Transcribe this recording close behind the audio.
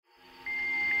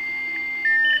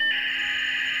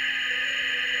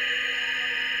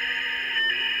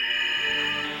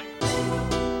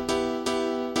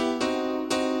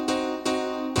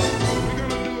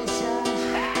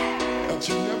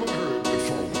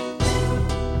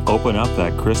open up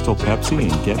that Crystal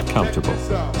Pepsi and get comfortable.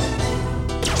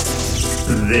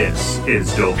 This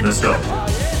is Dope Nostalgia.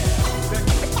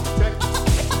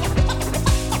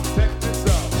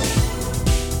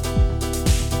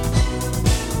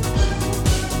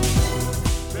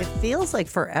 It feels like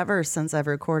forever since I've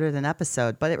recorded an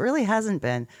episode, but it really hasn't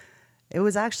been. It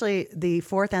was actually the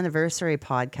 4th anniversary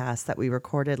podcast that we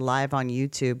recorded live on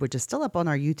YouTube, which is still up on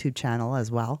our YouTube channel as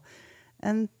well.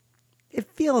 And it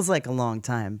feels like a long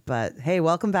time, but hey,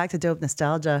 welcome back to Dope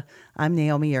Nostalgia. I'm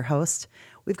Naomi, your host.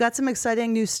 We've got some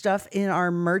exciting new stuff in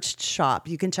our merch shop.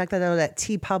 You can check that out at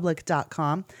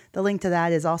tpublic.com. The link to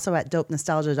that is also at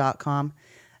dopenostalgia.com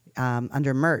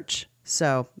under merch.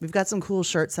 So we've got some cool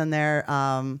shirts in there.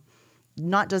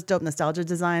 Not just Dope Nostalgia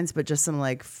designs, but just some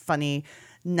like funny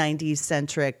 90s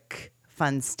centric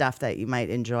fun stuff that you might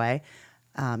enjoy.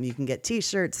 You can get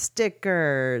t-shirts,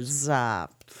 stickers,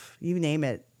 you name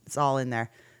it. It's all in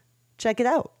there. Check it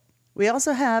out. We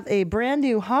also have a brand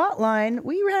new hotline.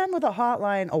 We ran with a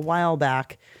hotline a while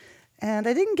back, and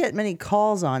I didn't get many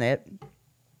calls on it.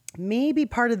 Maybe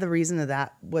part of the reason of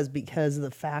that was because of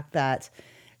the fact that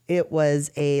it was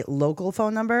a local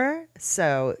phone number.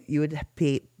 So you would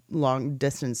be long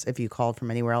distance if you called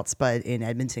from anywhere else but in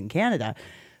Edmonton, Canada.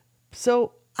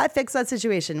 So I fixed that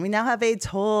situation. We now have a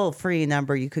toll-free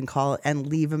number you can call and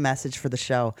leave a message for the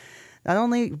show. Not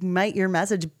only might your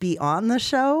message be on the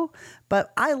show,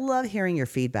 but I love hearing your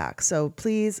feedback. So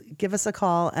please give us a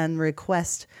call and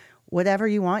request whatever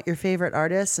you want, your favorite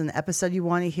artists, an episode you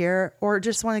want to hear, or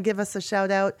just want to give us a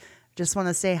shout out, just want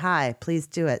to say hi, please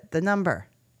do it. The number,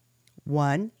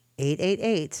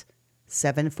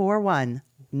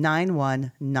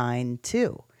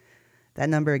 1-888-741-9192. That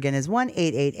number again is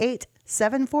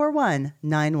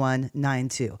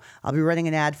 1-888-741-9192. I'll be running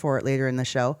an ad for it later in the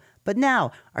show. But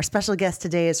now, our special guest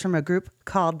today is from a group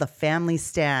called The Family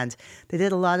Stand. They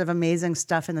did a lot of amazing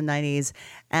stuff in the 90s,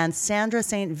 and Sandra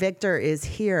St. Victor is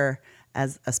here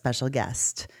as a special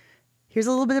guest. Here's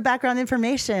a little bit of background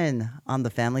information on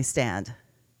The Family Stand.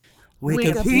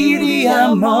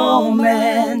 Wikipedia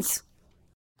moment.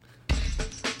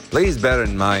 Please bear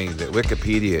in mind that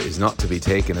Wikipedia is not to be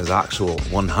taken as actual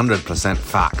 100%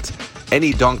 fact.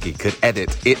 Any donkey could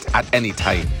edit it at any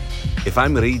time. If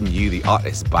I'm reading you the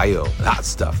artist's bio, that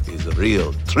stuff is the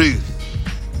real truth.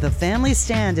 The Family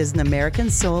Stand is an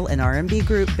American soul and R&B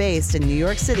group based in New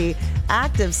York City,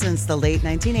 active since the late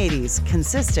 1980s,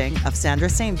 consisting of Sandra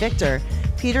St. Victor,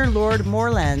 Peter Lord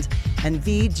Moreland, and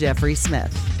V. Jeffrey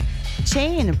Smith.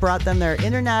 Chain brought them their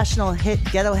international hit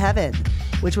Ghetto Heaven,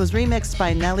 which was remixed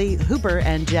by Nelly Hooper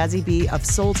and Jazzy B of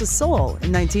Soul to Soul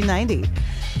in 1990.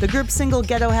 The group's single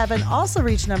Ghetto Heaven also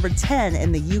reached number 10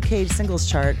 in the UK singles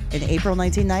chart in April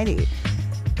 1990.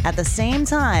 At the same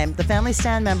time, the Family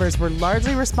Stand members were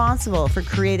largely responsible for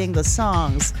creating the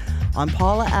songs on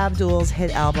Paula Abdul's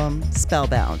hit album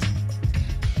Spellbound.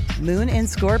 Moon in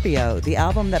Scorpio, the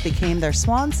album that became their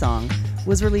swan song,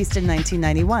 was released in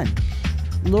 1991.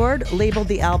 Lord labeled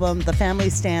the album The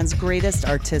Family Stand's greatest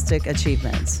artistic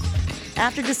achievements.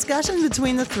 After discussion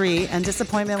between the three and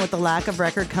disappointment with the lack of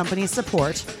record company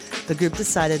support, the group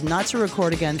decided not to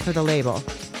record again for the label.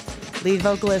 Lead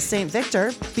vocalist St.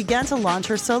 Victor began to launch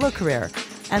her solo career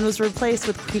and was replaced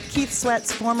with Keith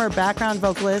Sweat's former background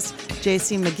vocalist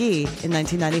J.C. McGee in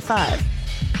 1995.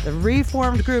 The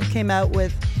reformed group came out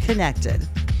with Connected.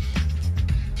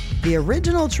 The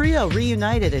original trio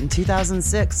reunited in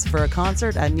 2006 for a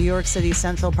concert at New York City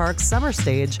Central Park's Summer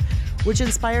Stage, which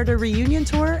inspired a reunion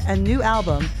tour and new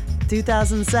album,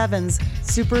 2007's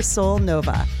Super Soul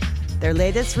Nova. Their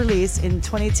latest release in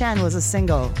 2010 was a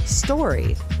single,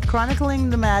 Story, chronicling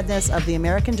the madness of the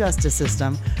American justice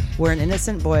system, where an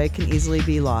innocent boy can easily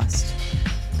be lost.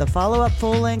 The follow-up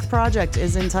full-length project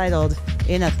is entitled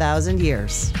In 1,000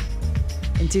 Years.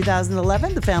 In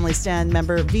 2011, the Family Stand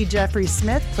member V. Jeffrey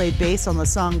Smith played bass on the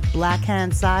song Black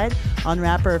Hand Side on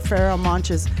rapper Pharoah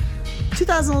Monch's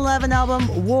 2011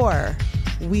 album War,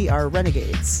 We Are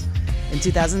Renegades. In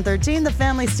 2013, the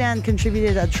Family Stand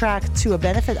contributed a track to a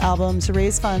benefit album to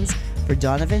raise funds for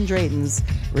Donovan Drayton's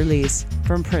release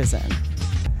from prison.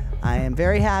 I am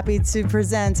very happy to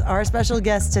present our special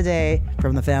guest today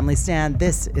from the Family Stand.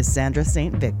 This is Sandra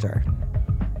St. Victor.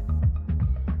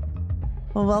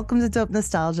 Well, welcome to Dope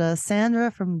Nostalgia,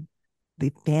 Sandra from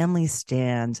the Family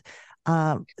Stand.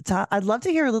 I'd love to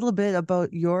hear a little bit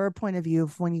about your point of view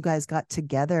of when you guys got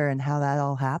together and how that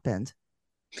all happened.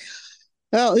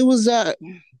 Well, it was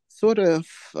sort of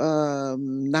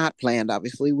not planned,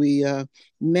 obviously. We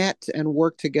met and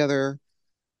worked together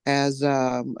as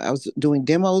I was doing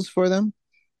demos for them.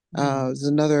 It was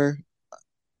another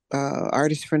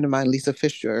artist friend of mine, Lisa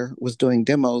Fisher, was doing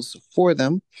demos for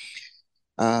them.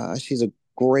 She's a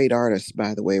great artist,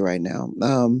 by the way, right now,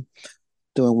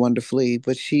 doing wonderfully.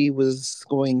 But she was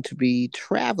going to be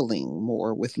traveling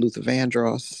more with Luther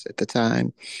Vandross at the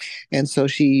time, and so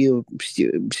she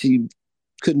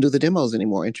couldn't do the demos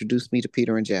anymore. Introduced me to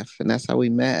Peter and Jeff, and that's how we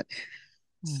met.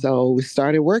 So we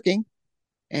started working,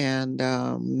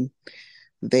 and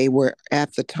they were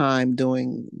at the time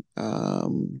doing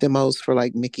demos for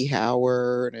like Mickey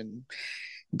Howard and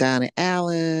Donna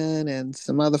Allen and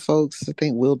some other folks, I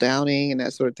think Will Downing and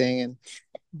that sort of thing.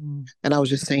 And I was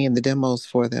just singing the demos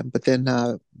for them. But then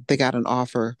they got an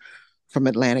offer from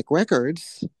Atlantic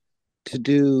Records to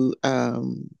do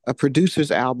a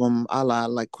producer's album a la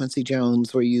like Quincy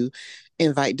Jones, where you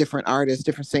invite different artists,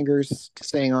 different singers to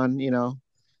sing on,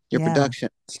 your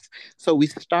productions. So we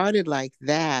started like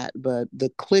that, but the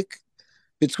click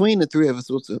between the three of us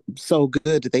was so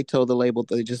good that they told the label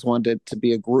that they just wanted it to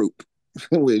be a group.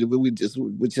 with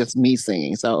just me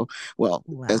singing. So, wow.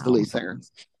 As the lead singer.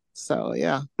 So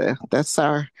yeah, that's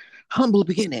our humble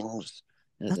beginnings.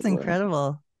 That's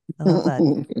incredible. I love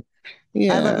that.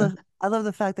 Yeah. I love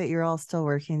the fact that you're all still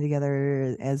working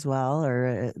together as well, or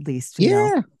at least,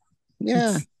 Yeah.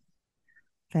 It's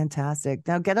fantastic.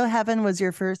 Now, Ghetto Heaven was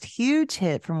your first huge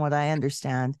hit, from what I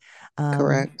understand.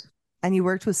 Correct. And you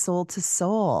worked with Soul to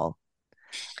Soul.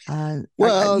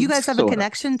 Well, you guys have a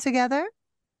connection together?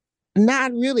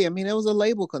 Not really. I mean, it was a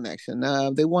label connection.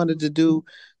 They wanted to do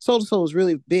Soul to Soul was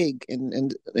really big in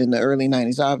the early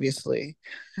 90s, obviously.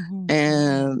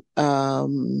 And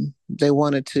they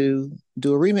wanted to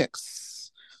do a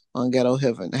remix on Ghetto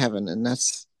Heaven, and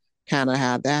that's kind of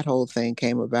how that whole thing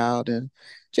came about. And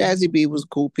Jazzy B was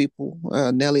cool people.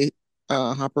 Nelly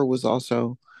Hopper was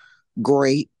also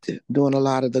great, doing a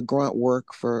lot of the grunt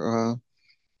work for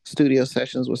studio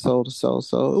sessions with Soul to Soul.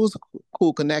 So it was a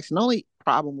cool connection. The only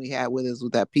problem we had with it is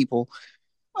that people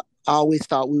always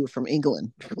thought we were from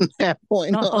England from that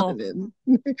point on,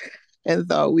 and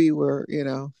thought we were,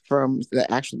 from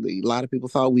actually a lot of people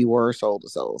thought we were Soul to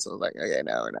Soul. So I was like, okay,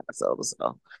 no, we're not Soul to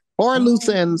Soul, or Loose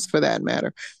Ends for that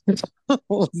matter.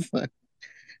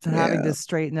 So having to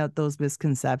straighten out those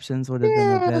misconceptions would have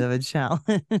been a bit of a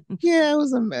challenge. Yeah, it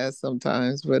was a mess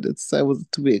sometimes, but it was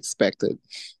to be expected.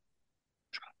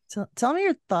 Tell me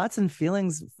your thoughts and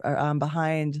feelings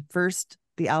behind first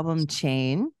the album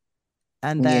Chain,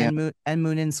 and then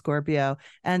Moon and Scorpio.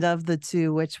 And of the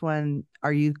two, which one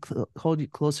are you hold you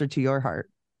closer to your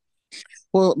heart?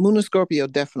 Well, Moon and Scorpio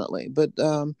definitely, but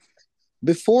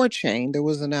before Chain, there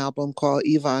was an album called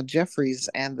Yvonne Jeffries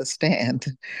and the Stand,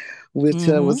 which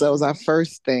was our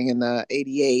first thing in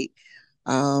 '88.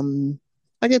 I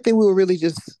think we were really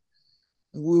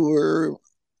we were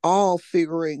all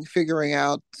figuring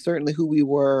out certainly who we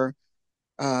were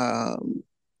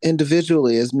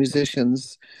individually as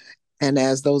musicians, and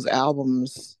as those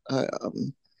albums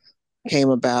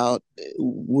came about,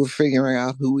 we're figuring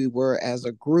out who we were as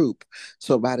a group.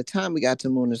 So by the time we got to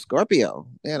Moon and Scorpio,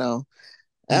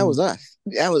 that was us.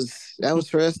 That was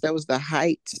for us. That was the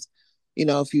height.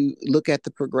 If you look at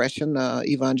the progression,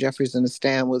 Yvonne Jeffries and the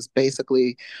Stand was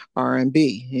basically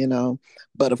R&B,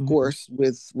 but of course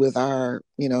with our,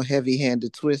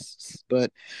 heavy-handed twists,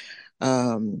 but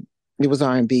it was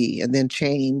R&B. And then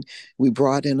Chain, we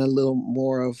brought in a little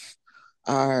more of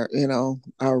our,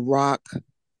 our rock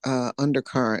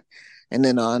undercurrent. And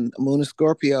then on Moon and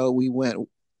Scorpio, we went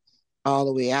all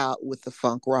the way out with the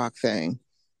funk rock thing.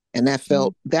 And that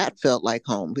felt like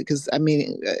home, because I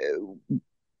mean,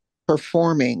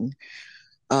 performing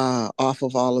off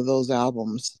of all of those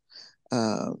albums,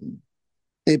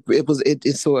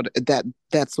 it sort of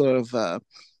that sort of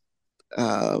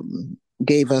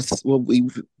gave us we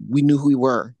knew who we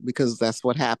were, because that's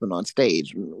what happened on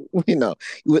stage.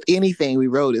 With anything we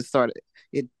wrote, it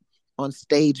on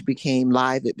stage became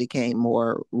live. It became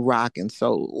more rock and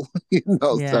soul.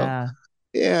 So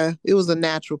yeah, it was a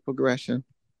natural progression.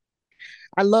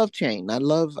 I love Chain. I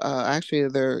love, actually,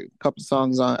 there are a couple of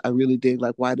songs I really dig,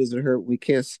 like Why Does It Hurt When We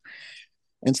Kiss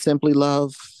and Simply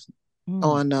Love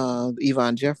on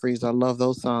Yvonne Jeffries. I love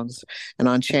those songs. And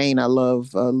on Chain, I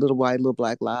love Little White, Little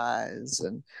Black Lies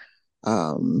and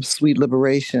Sweet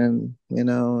Liberation, and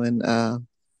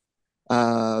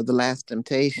The Last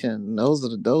Temptation. Those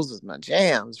are my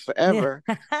jams forever.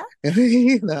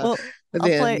 Well,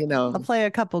 I'll play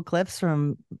a couple clips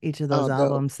from each of those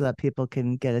albums so that people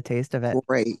can get a taste of it.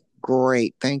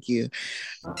 Great. Thank you.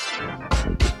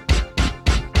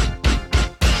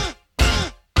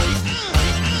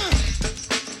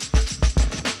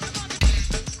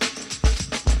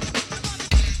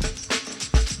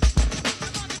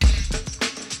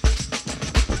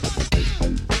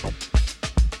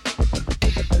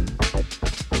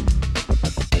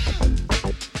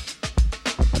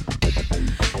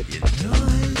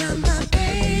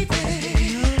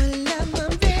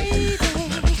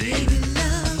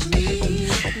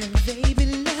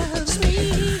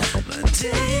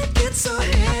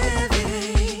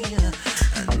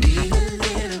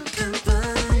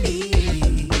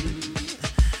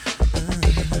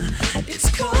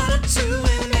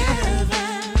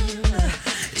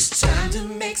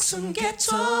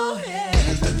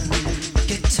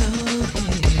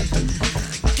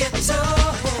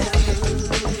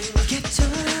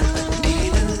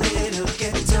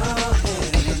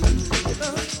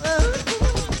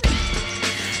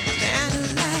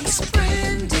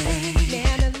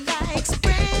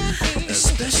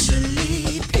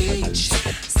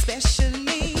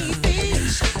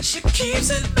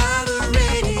 sit by the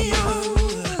radio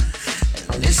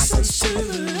and listens to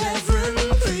the Reverend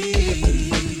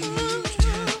preach.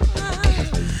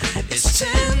 It's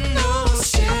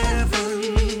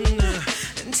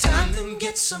 10:07 and time to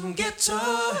get some ghetto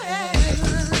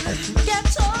heaven.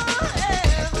 Ghetto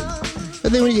heaven.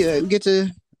 But then when you get to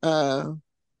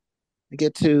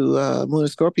Moon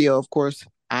and Scorpio, of course,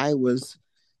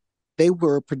 they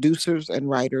were producers and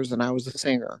writers, and I was a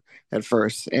singer at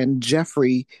first. And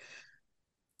Jeffrey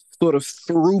sort of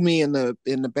threw me in the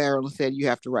barrel and said, "You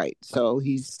have to write." So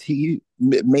he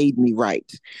made me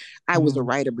write. I was a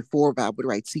writer before, but I would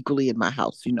write secretly in my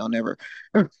house. Never.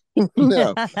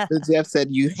 No, Jeff said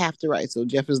you have to write. So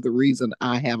Jeff is the reason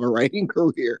I have a writing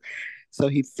career. So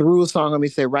he threw a song on me,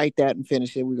 said, "Write that and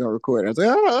finish it. We're gonna record it." I was like,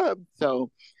 "Ah!" So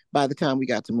by the time we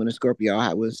got to Moon and Scorpio,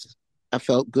 I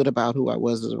felt good about who I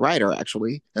was as a writer,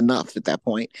 actually, enough at that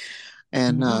point.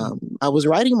 And I was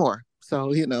writing more.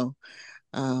 So,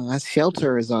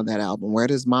 Shelter is on that album. Where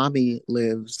Does Mommy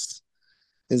Lives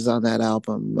is on that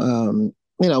album.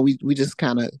 We just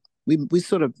kind of, we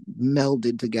sort of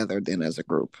melded together then as a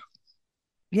group.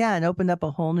 Yeah, and opened up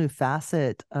a whole new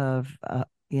facet of,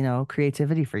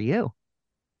 creativity for you.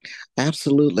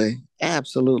 Absolutely.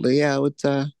 Absolutely. Yeah.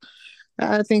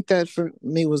 I think that for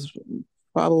me was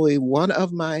probably one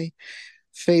of my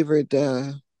favorite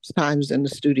times in the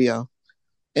studio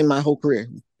in my whole career,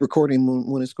 recording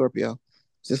Moon and Scorpio.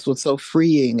 This was so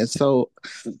freeing and so,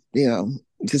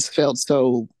 just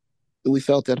we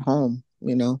felt at home.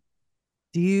 Do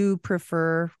you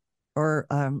prefer, or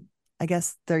I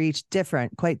guess they're each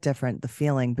different, quite different, the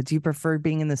feeling, but do you prefer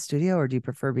being in the studio or do you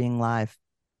prefer being live?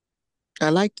 I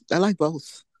like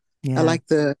both. Yeah. I like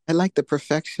the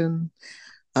perfection.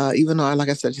 Even though, like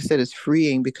I said, you said it's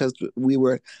freeing because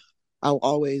I'll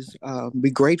always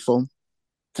be grateful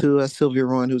to Sylvia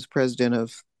Rowan, who was president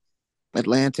of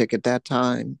Atlantic at that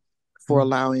time, for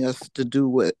allowing us to do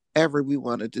whatever we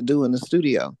wanted to do in the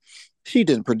studio. She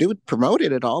didn't promote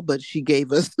it at all, but she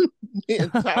gave us the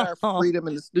entire freedom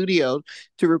in the studio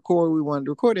to record what we wanted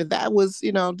to record. And that was,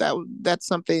 that's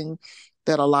something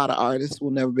that a lot of artists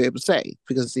will never be able to say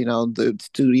because, the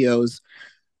studios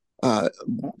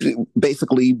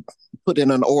basically put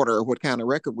in an order what kind of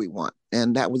record we want.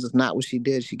 And that was not what she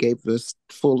did. She gave us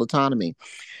full autonomy.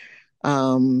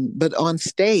 But on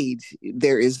stage,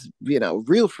 there is,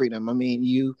 real freedom. I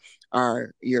mean,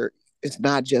 it's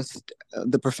not just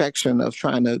the perfection of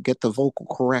trying to get the vocal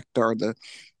correct or the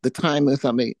time of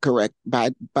something correct.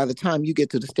 By the time you get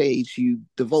to the stage,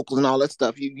 the vocals and all that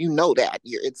stuff, you know that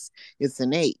it's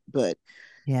innate, but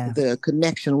yeah, the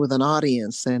connection with an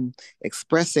audience and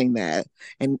expressing that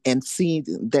and seeing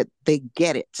that they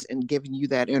get it and giving you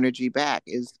that energy back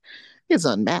is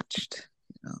unmatched.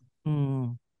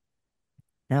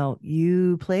 Now,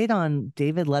 you played on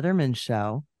David Letterman's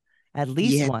show at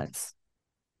least once.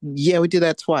 Yeah, we did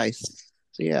that twice.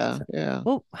 So, yeah.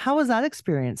 Well, how was that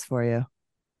experience for you?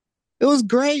 It was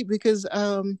great because,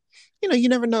 you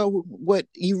never know what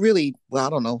you really, well, I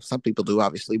don't know. Some people do,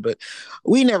 obviously, but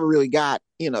we never really got,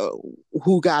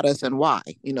 who got us and why,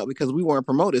 because we weren't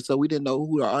promoted. So we didn't know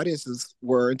who our audiences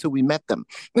were until we met them.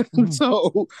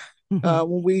 So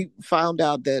when we found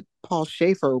out that Paul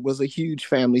Schaefer was a huge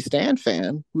Family Stand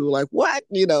fan, we were like, what?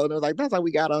 And they're like, that's how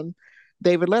we got on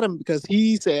David Letterman because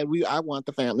he said, I want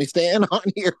the Family Stand on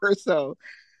here. So,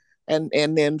 and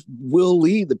then Will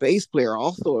Lee, the bass player,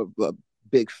 also a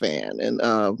big fan, and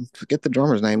forget the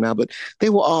drummer's name now, but they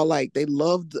were all like, they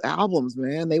loved the albums,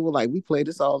 man. They were like, we play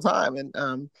this all the time,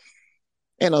 and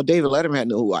David Letterman had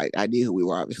no idea who we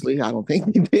were. Obviously, I don't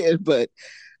think he did, but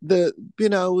it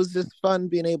was just fun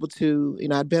being able to, I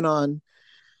think I've been on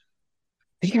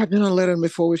Letterman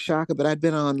before with Shaka, but I'd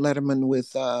been on Letterman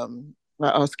with on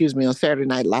Saturday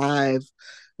Night Live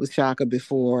with Shaka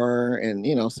before, and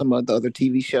some of the other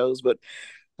TV shows, but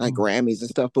like Grammys and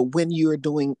stuff. But when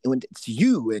it's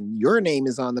you and your name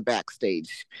is on the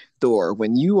backstage door,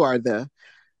 when you are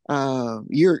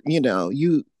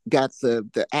you got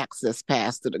the access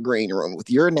pass to the green room with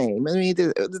your name. I mean,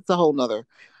 it's a whole nother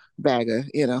bag of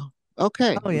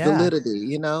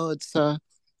validity.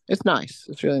 It's nice.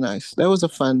 It's really nice. That was a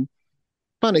fun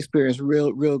experience.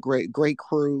 Real great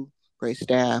crew, great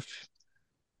staff,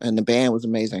 and the band was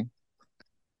amazing.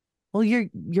 Well, you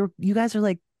guys are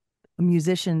like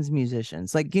musicians,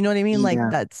 like, you know what I mean? Yeah. Like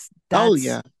that's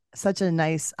such a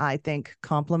nice, I think,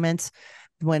 compliment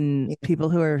when people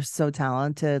who are so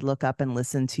talented look up and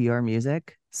listen to your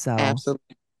music. So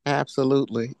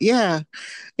absolutely. Yeah.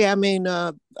 I mean,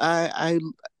 I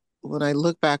when I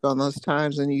look back on those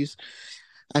times and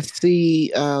I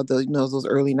see those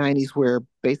early 90s where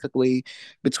basically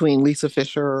between Lisa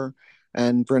Fischer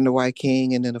and Brenda White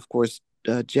King, and then of course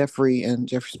Jeffrey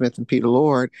Smith and Peter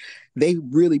Lord, they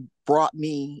really brought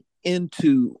me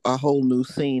into a whole new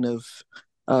scene of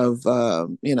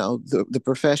the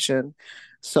profession.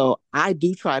 So I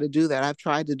do try to do that. I've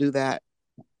tried to do that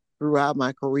throughout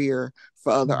my career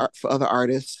for other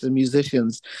artists and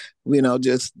musicians,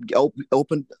 just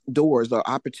open doors or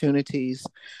opportunities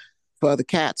for other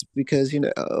cats, because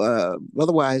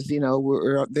otherwise they're all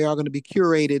going to be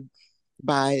curated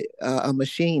by a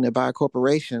machine or by a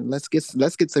corporation. Let's get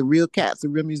the real cats, the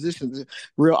real musicians, the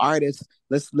real artists.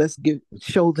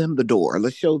 Show them the door.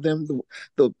 Let's show them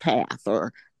the path,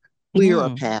 or clear a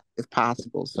Mhm. path if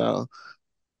possible. So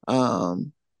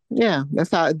yeah,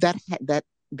 that's how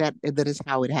that is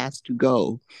how it has to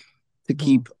go to Mhm.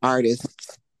 keep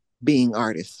artists being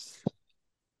artists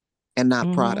and not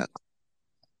Mhm. products.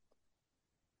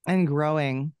 And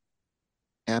growing.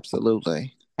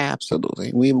 Absolutely.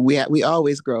 Absolutely. We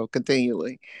always grow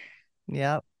continually.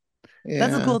 Yep.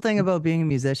 That's the Yeah. cool thing about being a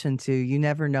musician too. You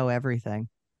never know everything.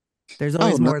 There's Oh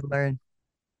always no, more to learn.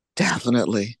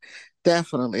 definitely.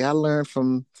 Definitely. I learned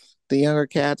from the younger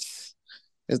cats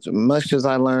as much as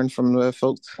I learned from the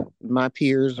folks, my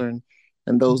peers, and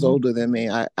those Mhm. older than me.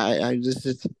 I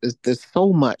just there's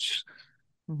so much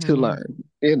to Mhm. learn.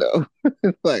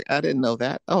 It's like I didn't know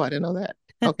that. Oh, I didn't know that.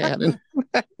 Okay, I didn't.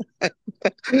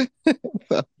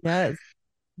 So, Yes.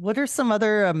 What are some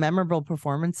other memorable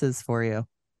performances for you?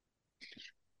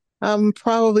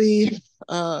 probably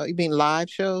you mean live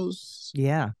shows?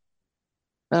 Yeah.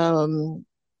 Um,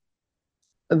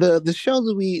 the shows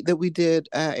that we did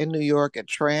in New York at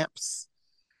Tramps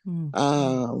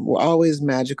Mm. were always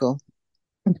magical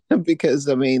because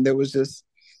I mean there was just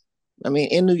I mean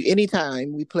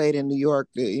anytime we played in New York,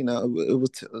 it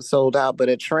was sold out, but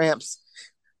at Tramps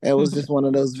it was just one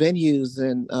of those venues,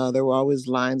 and there were always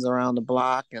lines around the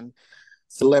block and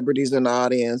celebrities in the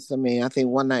audience. I mean, I think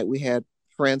one night we had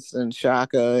Prince and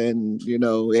Shaka and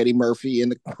Eddie Murphy in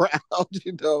the crowd.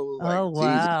 Like Oh,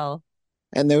 Jesus. wow.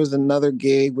 And there was another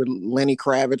gig where Lenny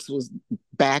Kravitz was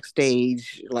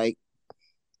backstage, like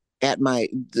at my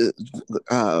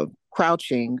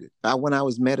crouching. When I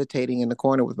was meditating in the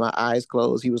corner with my eyes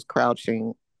closed, he was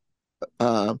crouching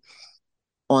uh,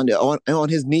 on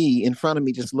his knee in front of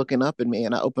me, just looking up at me.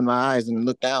 And I opened my eyes and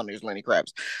looked down. There's Lenny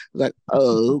Kravitz. I was like,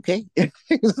 oh, okay.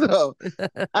 So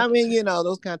I mean,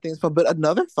 those kind of things. But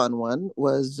another fun one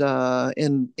was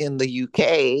in the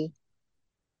UK.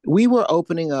 We were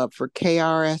opening up for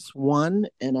KRS-One,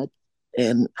 and I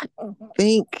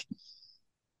think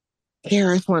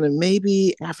KRS-One and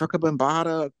maybe Africa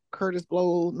Bambaataa, Curtis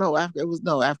Blow. No, Africa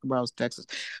Bambaataa was Texas,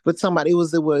 but somebody it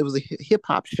was a hip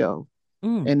hop show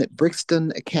Mm. and at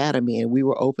Brixton Academy, and we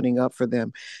were opening up for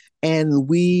them, and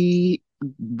we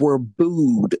were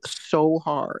booed so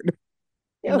hard.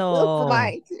 It was No.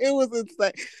 like it was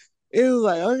insane. It was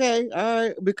like, okay, all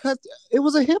right, because it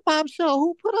was a hip hop show.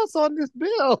 Who put us on this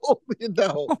bill? They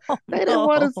didn't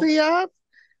want to No. see us.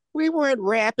 We weren't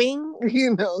rapping,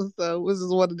 So it was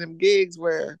just one of them gigs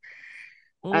where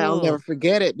I'll never Ooh.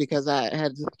 forget it because I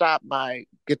had to stop my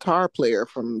guitar player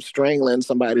from strangling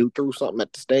somebody who threw something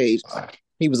at the stage.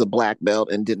 He was a black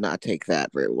belt and did not take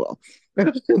that very well.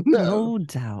 No. No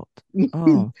doubt.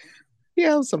 Oh,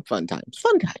 Yeah, it was some fun times.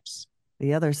 Fun times.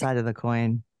 the other side of the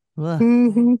coin.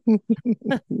 Ugh.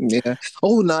 Yeah.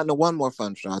 Oh, no, one more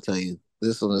fun show. I'll tell you.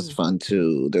 This one is Mm. fun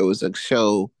too. There was a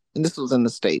show, and this was in the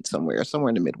States somewhere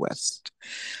in the Midwest.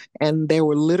 And there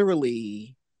were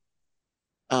literally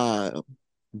uh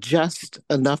just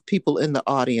enough people in the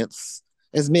audience,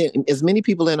 as many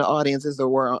people in the audience as there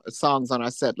were songs on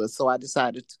our set list. So I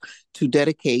decided to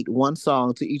dedicate one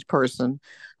song to each person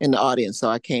in the audience. So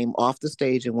I came off the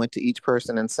stage and went to each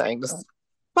person and sang this.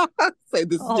 Say,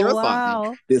 this is Oh, your song, and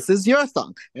wow. this is your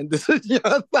song, and this is your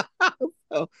song.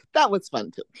 So that was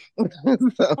fun too.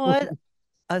 So What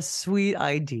a sweet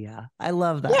idea. I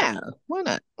love that. yeah, why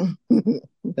not?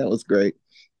 That was great.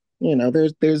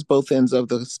 There's both ends of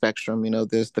the spectrum.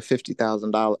 There's the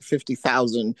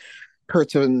 $50,000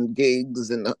 person gigs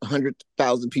and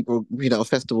 100,000 people,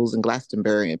 festivals in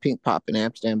Glastonbury and Pink Pop in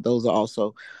Amsterdam. Those are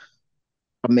also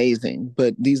amazing.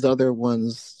 But these other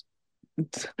ones,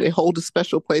 they hold a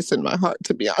special place in my heart,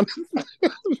 to be honest.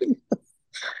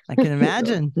 I can you know,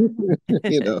 imagine.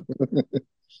 you know,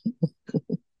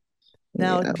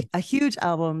 Now, yeah. a huge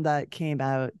album that came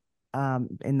out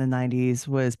in the 90s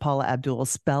was Paula Abdul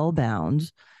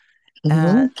Spellbound.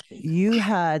 And Hmm. you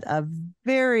had a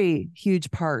very huge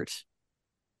part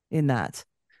in that.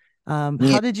 Yeah.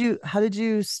 How did you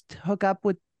hook up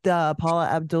with Paula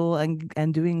Abdul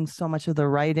and doing so much of the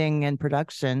writing and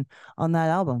production on that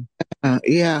album?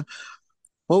 Yeah.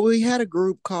 Well, we had a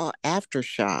group called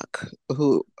Aftershock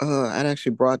who I'd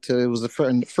actually brought to. It was a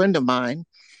friend of mine.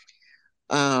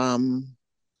 Um,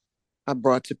 I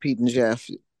brought to Pete and Jeff,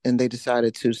 and they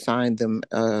decided to sign them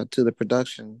to the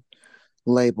production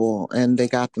label, and they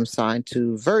got them signed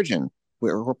to Virgin,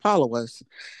 where Paula was.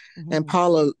 And Mhm.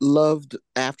 Paula loved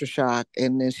Aftershock,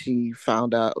 and then she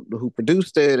found out who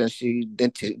produced it, and she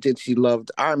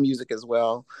loved our music as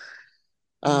well.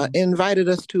 Mm. Invited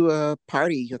us to a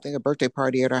party, I think a birthday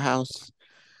party at our house.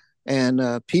 And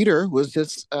Peter was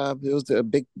just there was a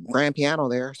big grand piano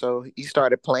there, so he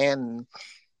started playing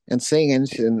and singing,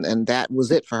 and that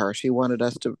was it for her. She wanted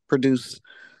us to produce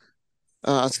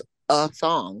uh, a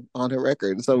song on her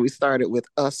record, so we started with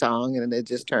a song, and it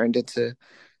just turned into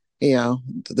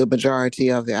the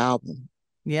majority of the album.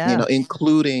 Yeah.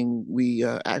 Including we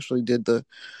actually did the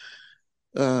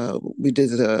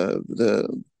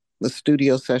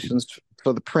studio sessions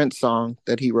for the Prince song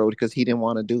that he wrote because he didn't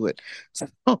want to do it. So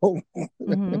Hmm.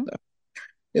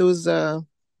 it was it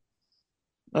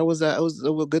was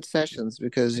good sessions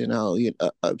because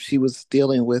she was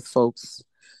dealing with folks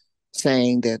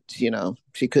saying that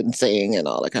she couldn't sing and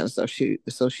all that kind of stuff. She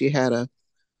had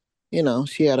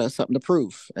something to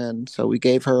prove, and so we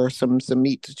gave her some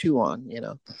meat to chew on.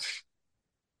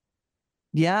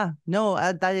 Yeah. No,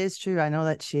 that is true. I know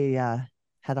that she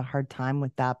had a hard time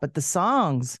with that, but the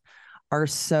songs are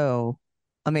so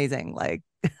amazing. Like,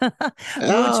 which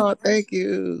Oh, thank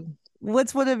you.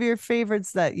 what's one of your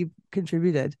favorites that you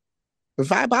contributed?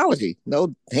 Vibology,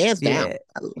 no, hands down. Yeah.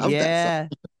 I love that song. Yeah.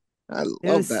 I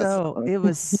love that It song.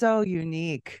 was so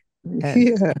unique. And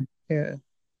Yeah, yeah,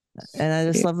 I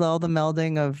just yeah. love all the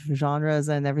melding of genres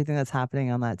and everything that's happening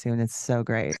on that tune. It's so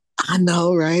great. I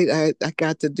know, right? I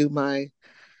got to do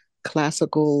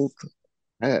classical,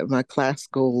 my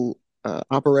classical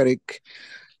operatic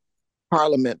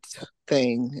parliament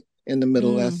thing in the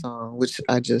middle of that Mm. song, which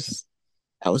I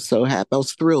was so happy. I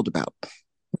was thrilled about.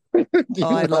 Oh, I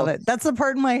you love know? it. That's a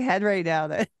part in my head right now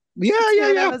that Yeah, when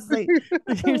I yeah, was like,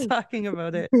 you're talking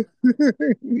about it. yeah.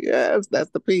 Yes,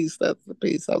 that's the piece. That's the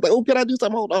piece. I was like, oh, can I do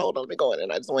something? Hold on, let me go in.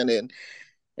 And I just went in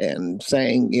and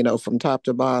sang, from top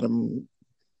to bottom,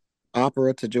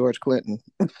 opera to George Clinton.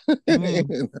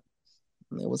 Mm.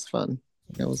 It was fun.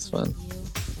 It was fun.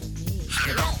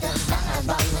 You got that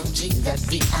vibology, that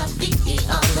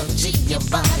V-I-V-E-ology. Your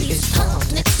body is calm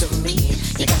next to me.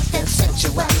 You got that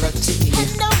sensuality. You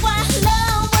know I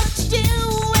love what you do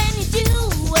when you do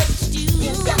what you do.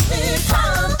 You got me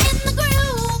calm in the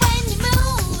groove when you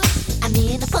move. I'm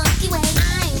in a funky way.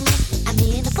 I'm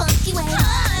in a funky way.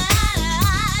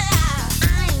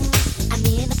 I'm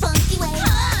in a funky way.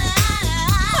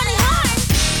 Honey heart.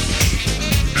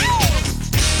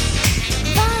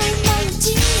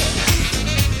 Vibology.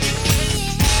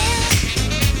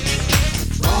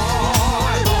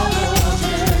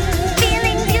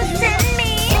 Feelings you send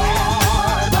me.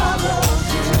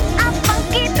 A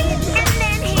funky beat and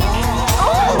then hit.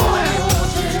 All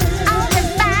the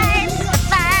vibes, the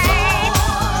vibes.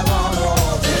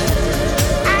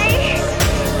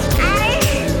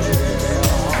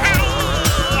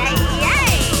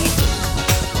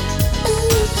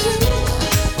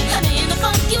 I'm in a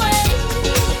funky way.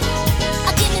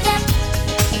 Give me that.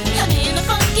 I'm in a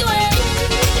funky way.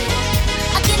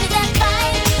 Give me that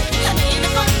vibe. I'm in a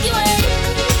funky way.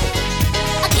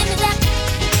 Give me that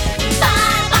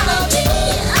vibology.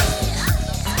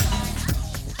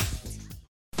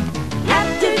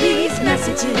 After these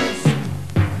messages,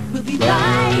 we'll be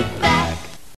right back.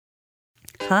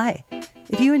 Hi.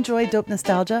 If you enjoy Dope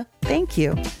Nostalgia, thank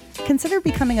you. Consider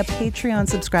becoming a Patreon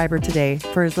subscriber today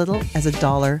for as little as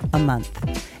 $1 a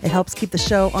month. It helps keep the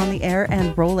show on the air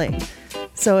and rolling.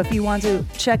 So if you want to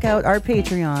check out our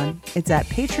Patreon, it's at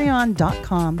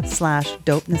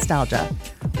patreon.com/dope nostalgia.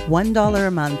 $1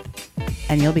 a month,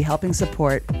 and you'll be helping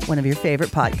support one of your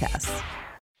favorite podcasts.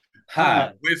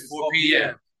 Hi, we're 4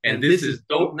 p.m., and this is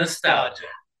Dope Nostalgia.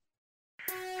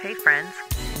 Hey friends.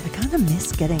 I kind of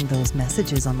miss getting those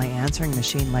messages on my answering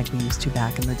machine like we used to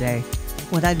back in the day.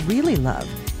 What I'd really love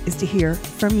is to hear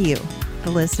from you, the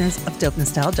listeners of Dope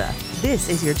Nostalgia. This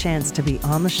is your chance to be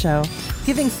on the show,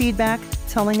 giving feedback,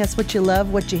 telling us what you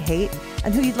love, what you hate,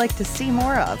 and who you'd like to see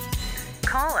more of.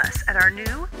 Call us at our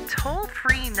new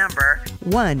toll-free number,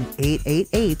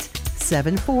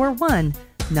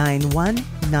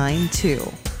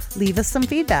 1-888-741-9192. Leave us some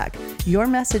feedback. Your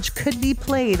message could be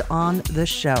played on the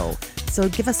show. So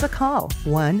give us a call,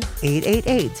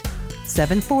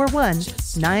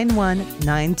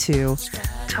 1-888-741-9192.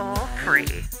 Toll free.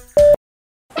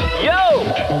 Yo,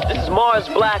 this is Mars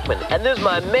Blackman, and this is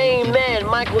my main man,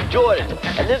 Michael Jordan,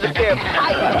 and this is a pair of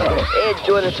tight Air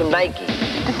Jordans from Nike.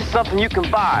 This is something you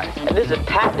can buy. And this is a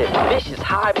patented, vicious,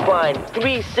 high-flying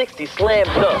 360 slam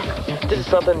dunk. This is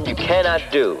something you cannot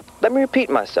do. Let me repeat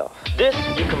myself. This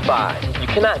you can buy. You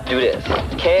cannot do this.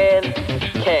 Can.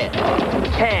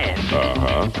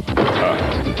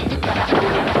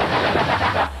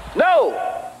 No!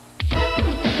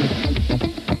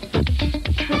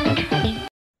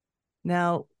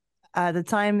 Now, at the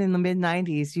time in the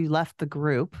mid-90s, you left the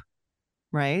group,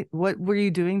 right? What were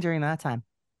you doing during that time?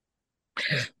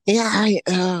 Yeah, I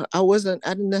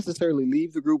didn't necessarily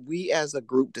leave the group. We as a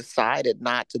group decided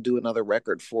not to do another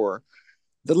record for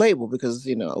the label because,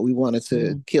 we wanted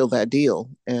to kill that deal,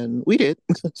 and we did.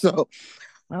 So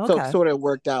it sort of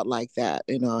worked out like that,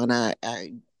 and I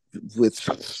with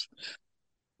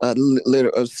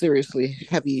a seriously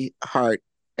heavy heart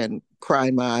and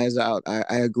crying my eyes out, I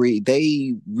agree.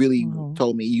 They really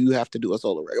told me, you have to do a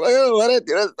solo record. Like, oh, I didn't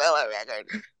do a solo record.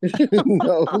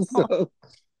 So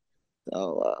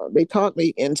they talked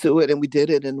me into it, and we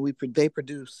did it, and they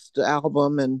produced the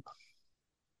album and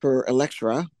for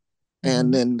Elektra,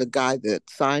 and then the guy that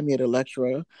signed me at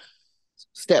Elektra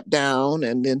stepped down,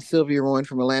 and then Sylvia Royne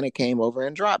from Atlantic came over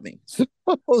and dropped me. So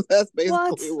that's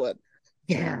basically what.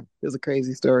 Yeah, it was a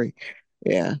crazy story.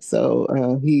 Yeah,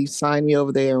 so he signed me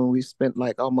over there, and we spent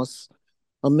like almost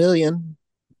 $1 million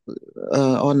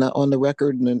on the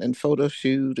record and photo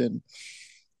shoot, and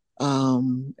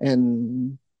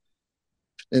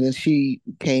then she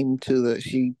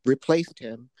replaced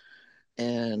him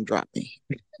and dropped me.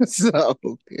 So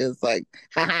it's like,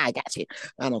 haha, I got you.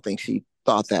 I don't think she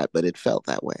thought that, but it felt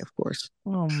that way, of course.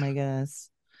 Oh my goodness.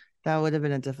 That would have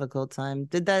been a difficult time.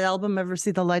 Did that album ever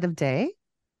see the light of day?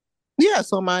 Yeah,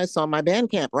 it's on my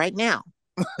Bandcamp right now.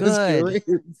 Good.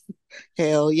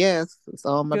 Hell yes, it's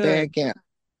on my Bandcamp.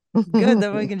 Good,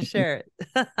 then we can share it.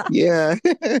 Yeah.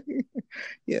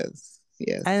 Yes.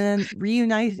 And then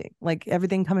reuniting, like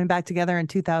everything coming back together in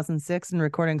 2006 and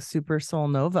recording Super Soul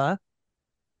Nova.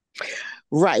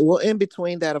 Right. Well, in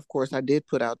between that, of course, I did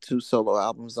put out 2 solo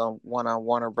albums, one on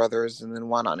Warner Brothers and then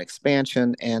one on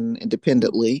Expansion and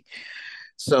independently.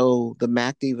 So the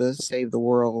Mac Divas Save the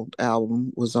World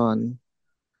album was on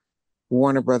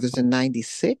Warner Brothers in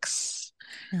 96.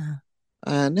 Yeah.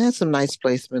 And had some nice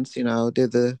placements,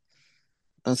 did the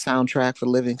soundtrack for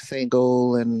Living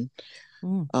Single and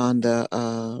on the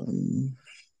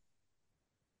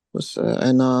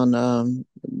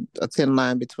a thin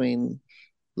line between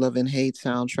Love and Hate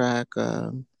soundtrack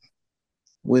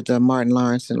with Martin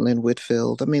Lawrence and Lynn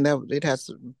Whitfield. I mean, it has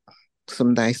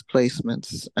some nice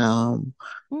placements.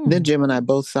 Then Jim and I,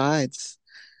 Both Sides,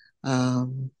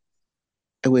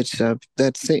 which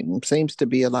that seems to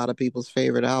be a lot of people's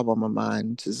favorite album of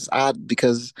mine, which is odd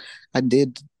because I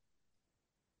did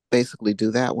basically do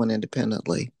that one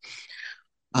independently.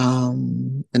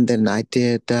 And then I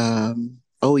did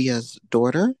Oh Yes,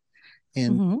 Daughter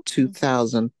in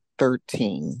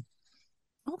 2013.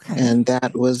 Okay. And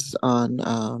that was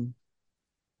on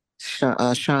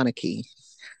Shawnee.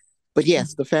 But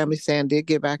yes, the Family Stand did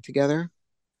get back together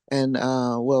and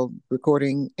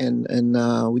recording and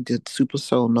we did Super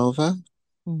Soul Nova.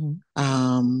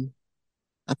 I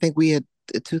think we had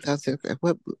 2000.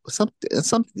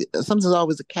 Something's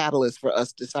always a catalyst for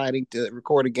us deciding to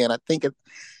record again. I think at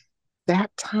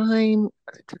that time,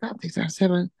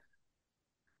 2007.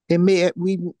 I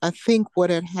think what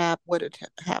had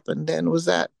happened then was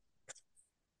that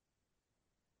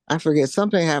I forget,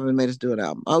 something happened, made us do an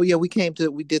album. Oh yeah, we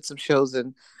did some shows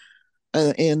in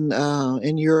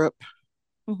Europe,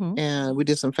 and we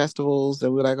did some festivals,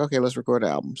 and we were like, okay, let's record an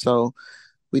album. So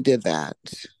we did that,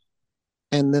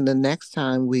 and then the next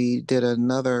time we did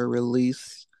another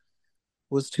release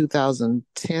was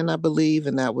 2010, I believe,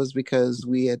 and that was because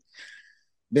we had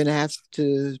been asked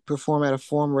to perform at a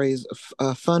fundraiser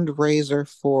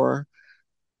for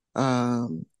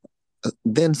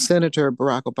then Senator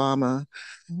Barack Obama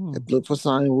at Blue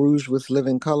Poisson Rouge with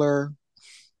Living Color.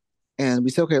 And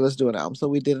we said, okay, let's do an album. So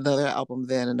we did another album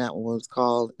then, and that one was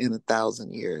called In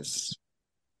 1,000 Years.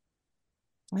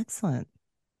 Excellent.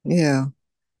 Yeah.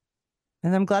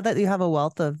 And I'm glad that you have a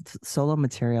wealth of solo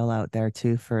material out there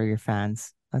too for your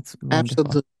fans. That's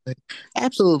wonderful.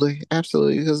 Absolutely.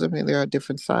 Because I mean, there are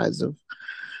different sides of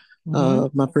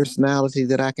my personality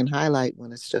that I can highlight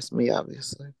when it's just me,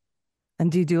 obviously.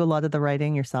 And do you do a lot of the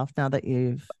writing yourself now that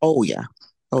you've... Oh, yeah.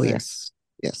 Oh, yes.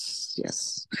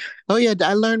 Oh, yeah.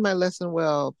 I learned my lesson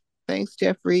well. Thanks,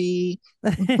 Jeffrey.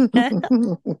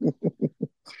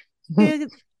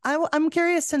 I'm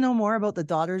curious to know more about the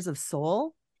Daughters of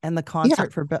Soul and the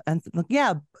concert for... And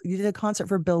you did a concert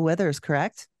for Bill Withers,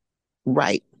 correct?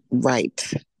 Right.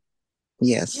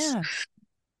 Yes. Yeah.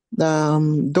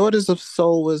 Daughters of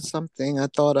Soul was something I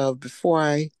thought of before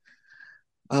I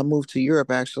moved to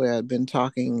Europe. Actually, I'd been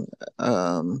talking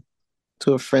um,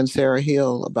 to a friend, Sarah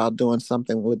Hill, about doing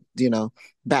something with,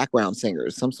 background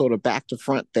singers, some sort of back to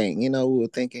front thing. We were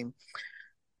thinking.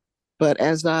 But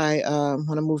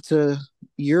when I moved to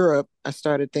Europe, I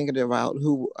started thinking about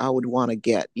who I would want to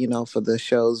get, for the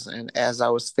shows. And as I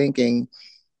was thinking,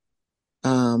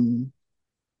 um,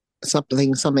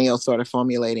 something else started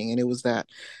formulating, and it was that,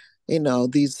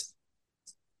 these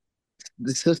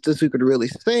the sisters who could really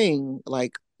sing,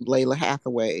 like Layla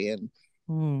Hathaway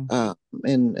Mm. uh,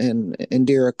 and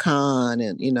Indira Khan,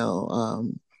 and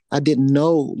I didn't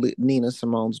know Nina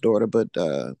Simone's daughter, but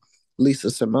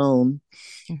Lisa Simone.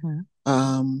 Hmm.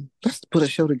 Let's put a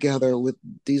show together with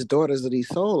these daughters of these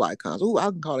soul icons. Oh,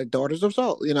 I can call it Daughters of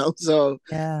Soul, So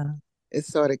Yeah. it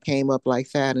sort of came up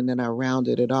like that, and then I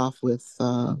rounded it off with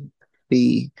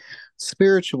the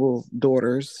spiritual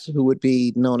daughters, who would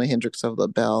be Nona Hendricks of the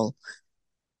Bell,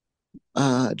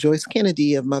 Joyce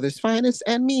Kennedy of Mother's Finest,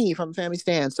 and me from Family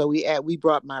Stand. So we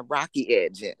brought my Rocky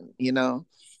edge in.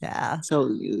 Yeah. So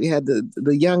we had the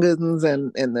youngins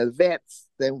and the vets.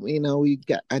 Then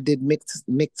I did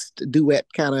mixed duet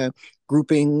kind of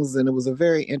groupings, and it was a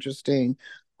very interesting,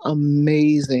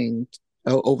 amazing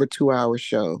over 2 hour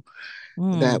show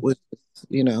that Mm. was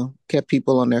kept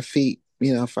people on their feet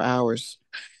for hours,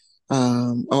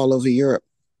 all over Europe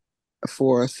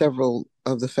for several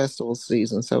of the festival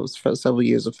seasons. So it was for several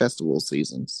years of festival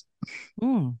seasons.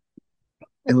 Mm.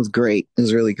 It was great. It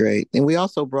was really great. And we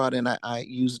also brought in, I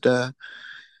used,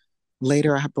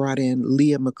 later I brought in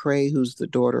Leah McRae, who's the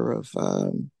daughter of,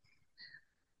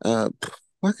 uh,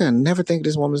 I can never think of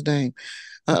this woman's name,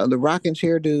 the rocking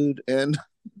chair dude. And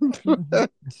Mhm.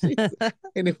 she,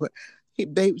 anyway,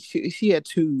 she had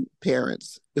two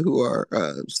parents who are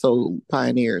soul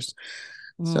pioneers.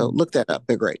 So Mm. look that up.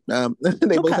 They're great. They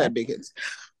both Okay. had big hits.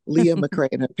 Leah McRae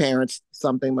and her parents,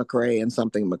 something McRae and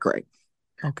something McRae.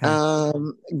 Okay.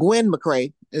 Gwen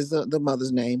McRae is the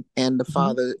mother's name, and the Mhm.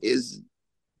 father is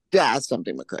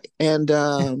something McRae.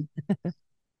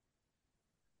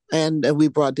 And we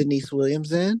brought Denise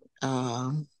Williams in.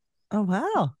 Oh,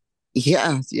 wow.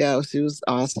 Yeah, she was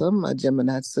awesome. A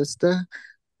Gemini sister,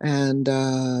 and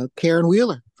Karen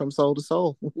Wheeler from Soul to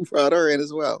Soul, we brought her in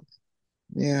as well.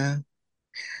 Yeah,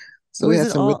 so we Was had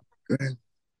it some really. all,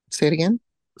 Say it again.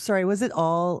 sorry, was it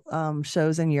all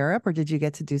shows in Europe, or did you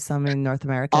get to do some in North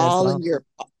America as All in well? Europe,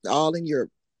 all in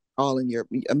Europe, all in Europe.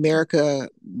 America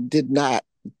did not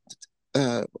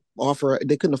uh, offer;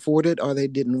 they couldn't afford it, or they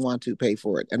didn't want to pay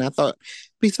for it. And I thought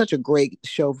it'd be such a great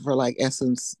show for like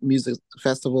Essence Music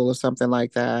Festival or something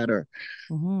like that.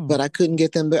 Hmm. But I couldn't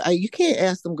get them. But you can't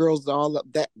ask them girls all of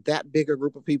that big a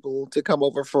group of people to come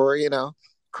over for Yeah.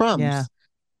 crumbs.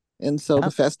 And so the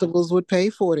Yep. festivals would pay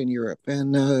for it in Europe,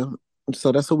 and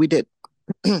so that's what we did.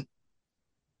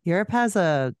 Europe has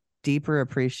a deeper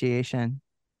appreciation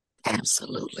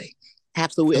Absolutely,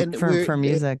 absolutely, and for we're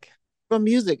music. from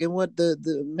music. And what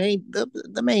the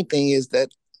main thing is that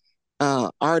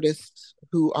artists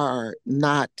who are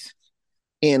not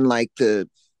in like the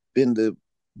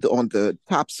on the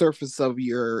top surface of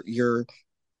your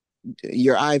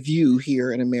eye view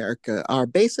here in America are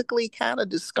basically kind of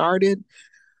discarded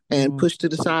and Hmm. pushed to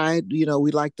the side. We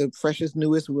like the freshest,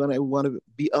 newest. We want to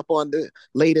be up on the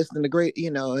latest and the great.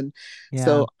 And Yeah.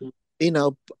 so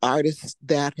artists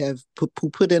that have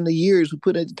put in the years, who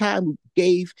put in the time, who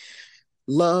gave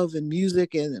love and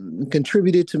music and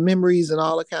contributed to memories and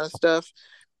all that kind of stuff.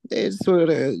 It's sort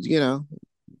of,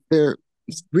 they're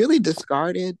really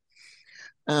discarded.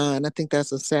 And I think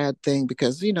that's a sad thing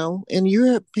because, in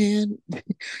Europe, man,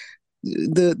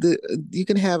 the you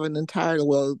can have an entire,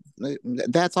 well,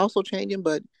 that's also changing,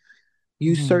 but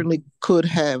you Hmm. certainly could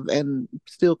have and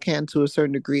still can to a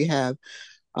certain degree have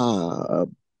uh,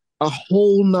 a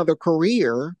whole nother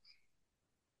career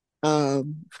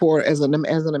for as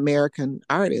an American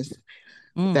artist.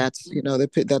 Mm. That's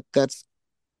that's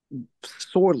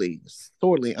sorely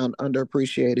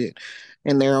underappreciated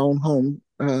in their own home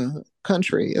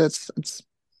country. That's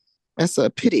a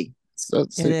pity. So It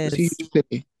it's a huge is.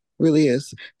 pity, really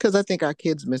is, because I think our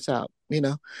kids miss out. You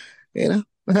know,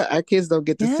 our kids don't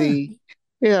get to Yeah. see.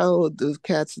 The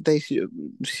cats that they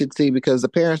should see because the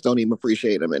parents don't even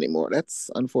appreciate them anymore. That's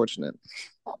unfortunate.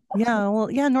 Yeah. Well,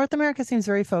 yeah, North America seems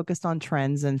very focused on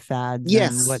trends and fads and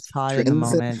Yes, what's hot in the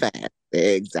trends and moment. fads.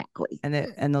 Exactly.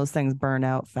 And those things burn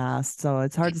out fast. So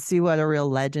it's hard to see what a real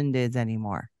legend is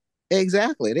anymore.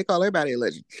 Exactly. They call everybody a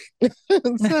legend.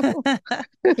 So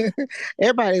I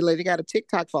everybody a legend. You got a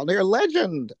TikTok follower. They're a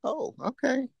legend. Oh,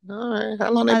 okay. All right.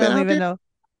 How long they been don't out even there? know.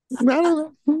 I don't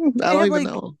know. I They don't have even like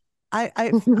know.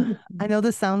 I know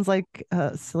this sounds like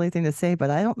a silly thing to say, but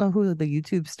I don't know who the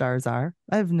YouTube stars are.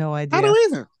 I have no I idea. don't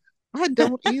either. I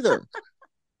don't either.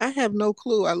 I have no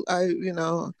clue.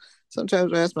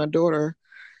 Sometimes I ask my daughter,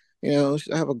 I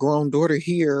have a grown daughter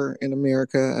here in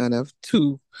America, and I have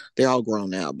two. They're all grown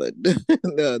now, but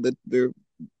they're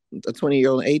a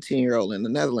 20-year-old and 18-year-old in the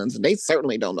Netherlands, and they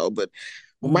certainly don't know. But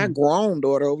my grown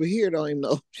daughter over here don't even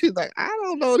know. She's like, I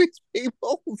don't know these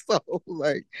people. So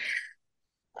like,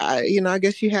 I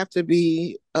guess you have to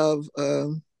be of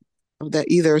that,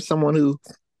 either someone who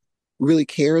really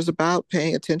cares about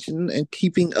paying attention and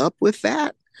keeping up with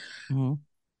that,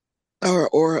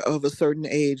 or of a certain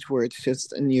age where it's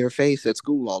just in your face at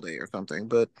school all day or something.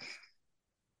 But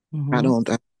I don't.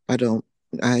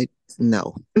 I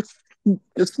no.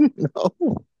 Just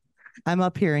no. I'm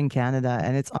up here in Canada,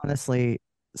 and it's honestly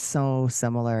so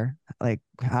similar. Like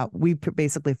how we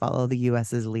basically follow the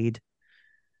US's lead.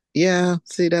 Yeah,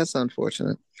 see, that's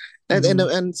unfortunate. And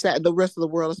the rest of the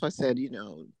world, as I said,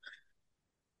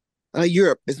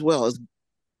 Europe as well is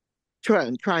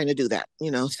trying to do that.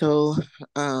 So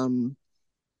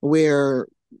where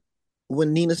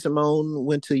when Nina Simone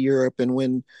went to Europe, and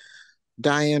when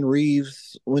Diane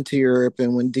Reeves went to Europe,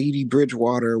 and when Dee Dee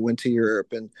Bridgewater went to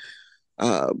Europe, and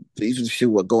even she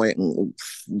was going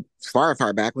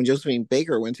far back when Josephine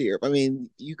Baker went to Europe. I mean,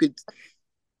 you could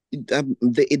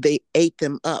they ate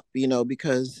them up,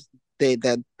 because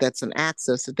that's an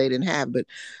access that they didn't have. But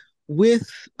with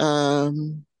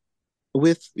the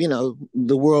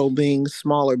world being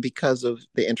smaller because of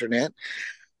the internet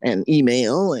and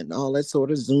email and all that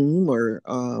sort of Zoom or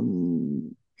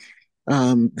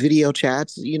video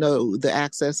chats, the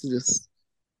access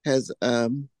has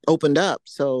opened up.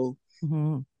 So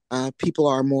people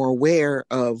are more aware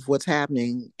of what's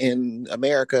happening in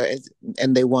America,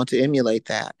 and they want to emulate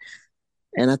that.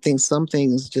 And I think some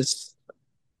things just,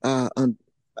 I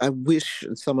wish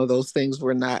some of those things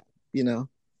were not,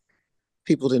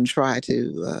 people didn't try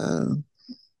to,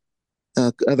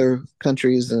 other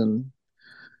countries and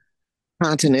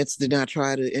continents did not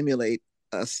try to emulate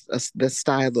the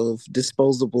style of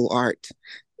disposable art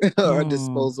or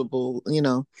disposable,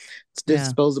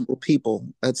 disposable people.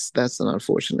 That's an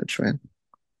unfortunate trend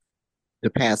to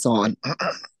pass on.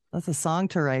 That's a song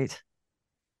to write.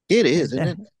 It is,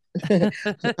 isn't it?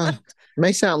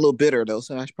 May sound a little bitter though,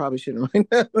 so I probably shouldn't write.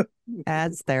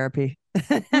 Adds therapy.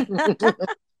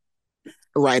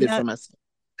 Write it for myself.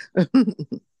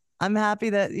 I'm happy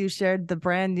that you shared the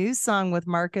brand new song with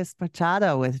Marcus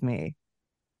Machado with me.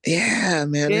 Yeah,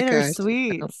 man.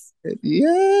 Bittersweet.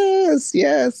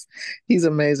 Yes. He's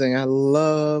amazing. I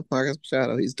love Marcus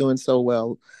Machado. He's doing so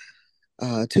well.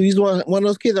 He's one of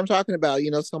those kids I'm talking about,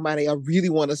 somebody I really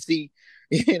want to see,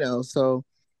 so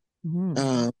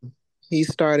he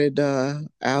started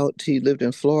out, he lived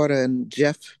in Florida, and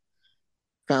Jeff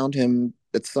found him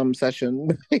at some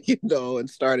session, and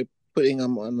started putting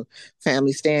him on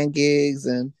family stand gigs.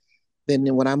 And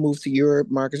then when I moved to Europe,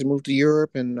 Marcus moved to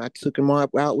Europe, and I took him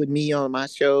out with me on my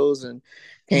shows, and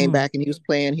came back, and he was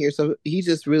playing here. So he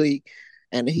just really,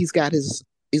 and he's got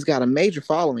a major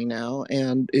following now,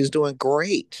 and is doing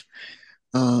great.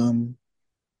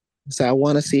 So I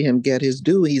want to see him get his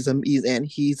due. He's a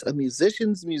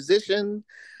musician's musician.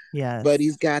 Yes. But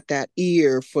he's got that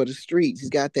ear for the streets. He's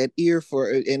got that ear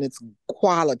and it's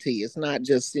quality. It's not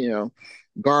just,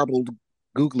 garbled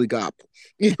googly gop.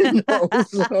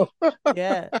 So,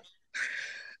 yeah.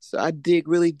 So I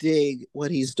really dig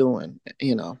what he's doing,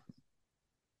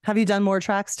 Have you done more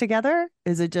tracks together?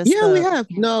 Is it just we have.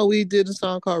 No, we did a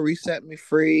song called Reset Me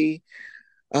Free.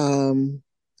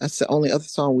 That's the only other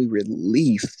song we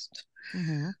released.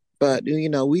 But we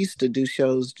used to do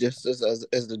shows just as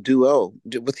a duo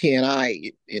with he and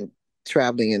I in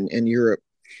traveling in Europe.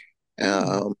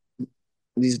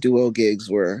 These duo gigs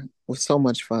were so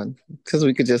much fun because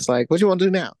we could just like, what do you want to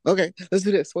do now? Okay, let's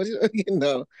do this. What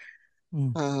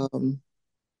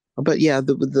but yeah,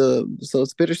 so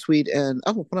it's Bittersweet and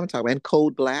what am I talking about? And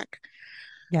Code Black.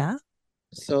 Yeah.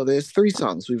 So there's 3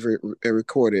 songs we've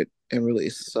recorded and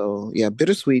released. So yeah,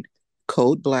 Bittersweet,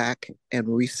 Code Black, and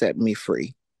Reset Me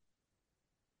Free.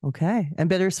 Okay. And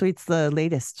Bittersweet's the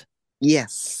latest.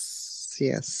 Yes.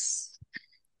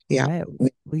 Yeah. Right.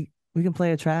 We can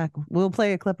play a track. We'll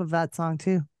play a clip of that song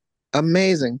too.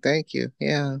 Amazing. Thank you.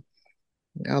 Yeah.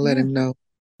 I'll let him know.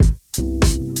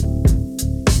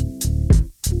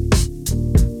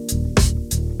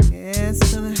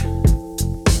 It's been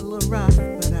a little rough,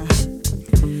 but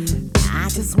I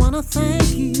just want to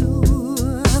thank you,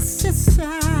 sister.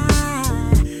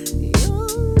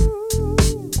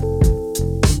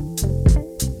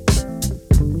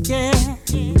 Yeah,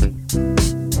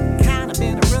 kind of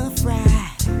been a rough ride.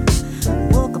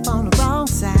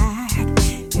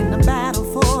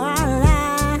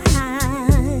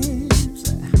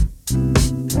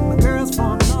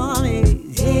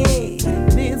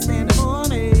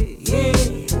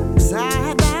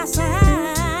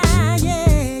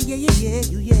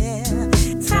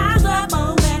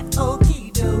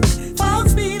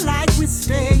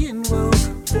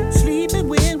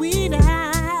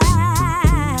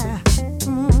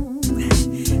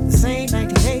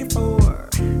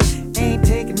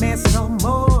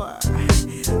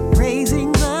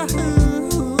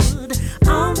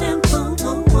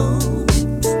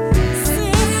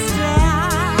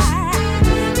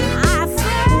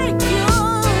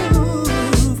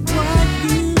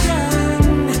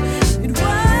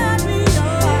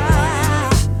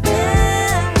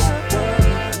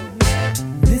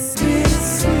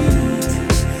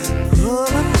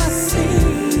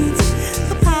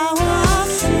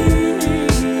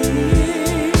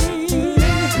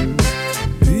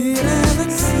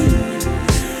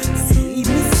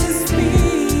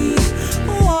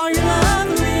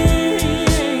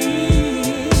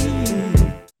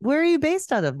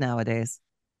 out of nowadays?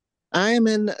 I am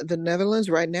in the Netherlands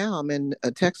right now. I'm in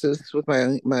Texas with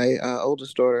my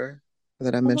oldest daughter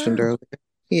that I Oh, mentioned wow. earlier.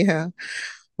 Yeah,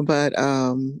 but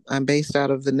I'm based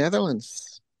out of the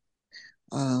Netherlands,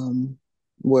 um,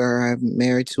 where I'm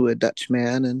married to a Dutch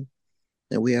man, and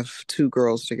we have two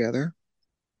girls together.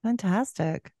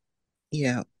 Fantastic.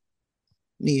 Yeah,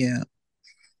 yeah.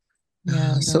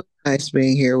 Yeah. So nice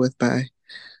being here with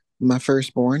my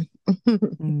firstborn.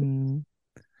 Mm,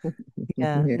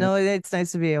 yeah. Yeah. No, it's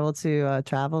nice to be able to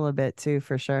travel a bit too,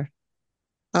 for sure.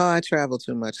 Oh, I travel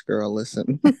too much, girl.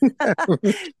 Listen,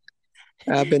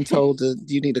 I've been told to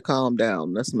you need to calm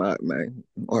down. That's my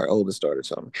our oldest daughter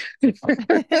told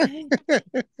me.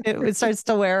 It starts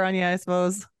to wear on you, I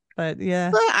suppose. But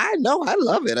yeah. Well, I know I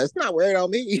love it. It's not wearing on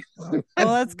me. Well,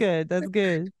 that's good. That's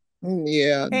good.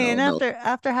 Yeah, Hey, no, and no.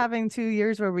 after having 2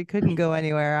 years where we couldn't go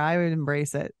anywhere, I would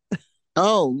embrace it.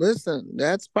 Oh, listen,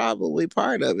 that's probably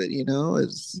part of it,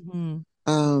 is Mhm.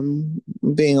 um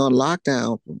being on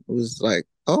lockdown was like,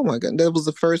 oh my God, that was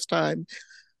the first time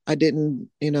I didn't,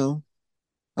 yeah,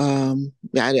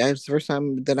 it was the first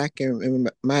time that I can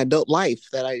remember my adult life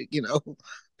that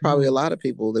probably a Mhm. lot of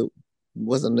people that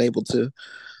wasn't able to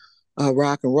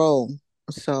rock and roll.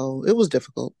 So it was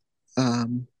difficult.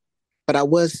 But I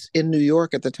was in New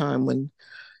York at the time when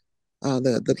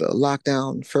the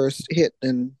lockdown first hit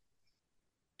and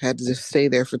had to just stay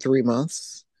there for 3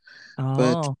 months.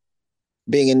 But Oh,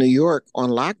 being in New York on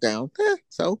lockdown,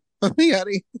 so yeah,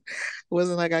 it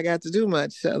wasn't like I got to do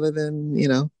much other than,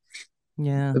 yeah.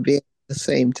 being in the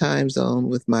same time zone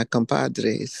with my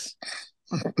compadres.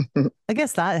 I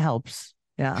guess that helps.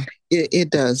 Yeah. It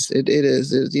does. It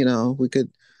is. We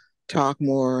could talk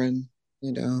more and,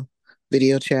 you know,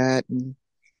 video chat and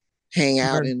hang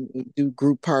out Where, and do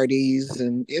group parties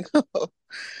and,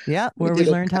 yeah, we where we did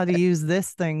a learned how to use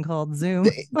this thing called Zoom.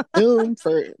 Zoom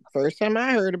for first time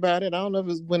I heard about it. I don't know if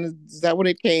it's is that when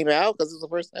it came out because it's the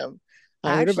first time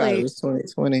I heard about it. It Actually, was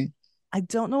 2020. I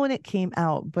don't know when it came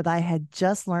out, but I had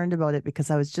just learned about it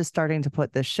because I was just starting to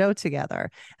put this show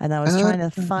together and I was Uh, trying to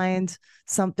find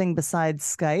something besides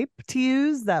Skype to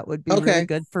use that would be really okay.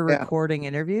 good for Yeah. recording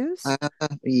interviews.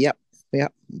 Yep.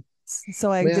 Yep.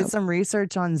 So I did Yeah. some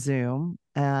research on Zoom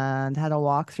and had a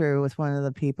walkthrough with one of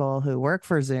the people who work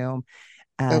for Zoom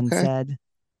and Okay.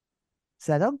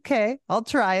 said, okay, I'll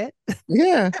try it.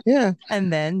 Yeah. Yeah.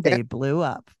 And then Yeah. they blew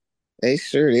up. They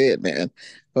sure did, man.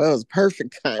 Well, it was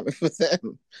perfect timing for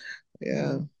them.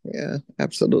 Yeah, Mm. yeah,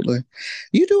 absolutely.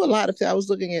 You do a lot of. I was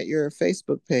looking at your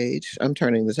Facebook page. I'm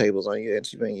turning the tables on you,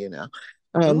 interviewing you now.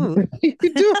 Ooh. You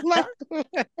do a lot.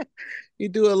 You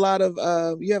do a lot of.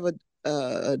 You have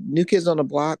a New Kids on the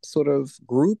Block sort of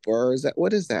group, or is that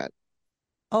what is that?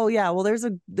 Oh yeah, well there's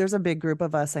a big group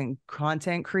of us and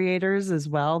content creators as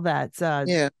well that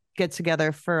Yeah, get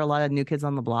together for a lot of New Kids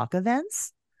on the Block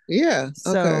events. yeah.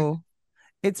 Okay. So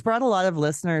it's brought a lot of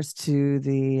listeners to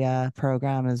the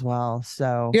program as well.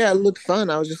 So Yeah, it looked fun.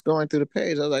 I was just going through the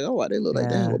page. I was like, oh, why they look like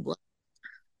they have yeah. a block.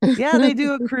 Yeah, they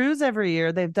do a cruise every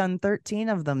year. They've done 13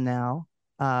 of them now.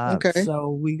 Okay. So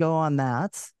we go on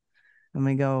that and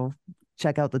we go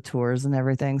check out the tours and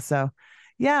everything. So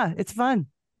yeah, it's fun.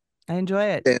 I enjoy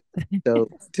it. Yeah.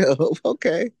 Dope. Dope.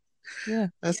 Okay. Yeah.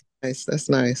 That's nice. That's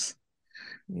nice.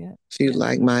 Yeah. Few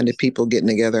like-minded people getting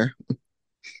together.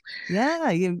 Yeah,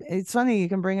 it's funny. You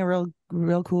can bring a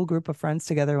real cool group of friends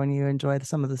together when you enjoy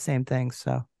some of the same things.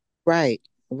 So Right.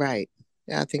 Right.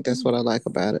 Yeah, I think that's what I like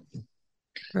about it.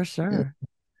 for You sure. you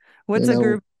What's a know,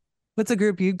 group? What's a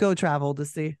group you'd go travel to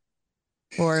see,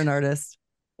 or an artist?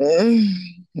 mm,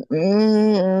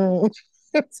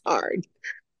 it's hard.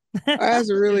 That's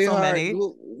There's really so hard. many.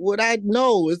 What I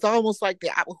know it's almost like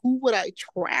who would I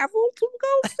travel to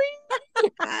go see?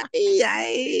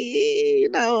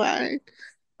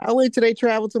 I wait till they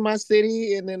travel to my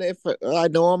city, and then if I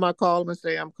know them, I call them and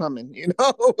say I'm coming. And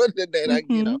then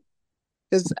Hmm.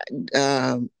 because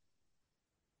um,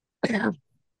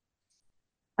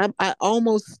 I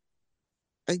almost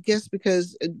I guess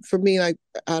because for me, like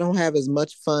I don't have as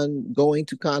much fun going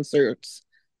to concerts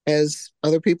as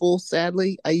other people.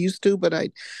 Sadly, I used to, but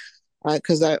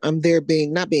because I'm there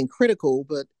being not being critical,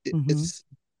 but Hmm.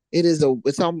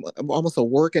 almost a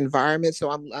work environment. So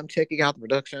I'm checking out the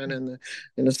production and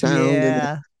the sound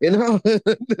and Yeah.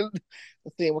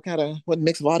 seeing what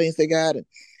mix of audience they got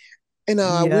and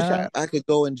I wish Yeah. I could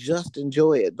go and just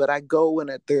enjoy it, but I go when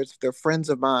they're friends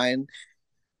of mine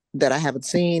that I haven't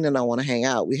seen and I want to hang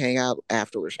out. We hang out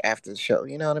afterwards, after the show.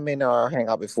 You know what I mean? Or hang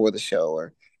out before the show.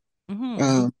 Or Hmm.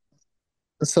 um,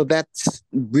 so that's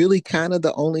really kind of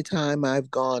the only time I've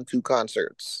gone to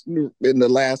concerts in the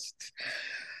last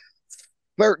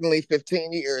certainly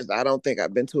 15 years. I don't think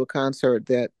I've been to a concert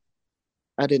that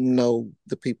I didn't know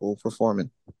the people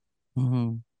performing.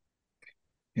 Mm-hmm.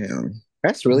 Yeah,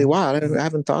 that's really wild. I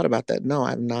haven't thought about that. No,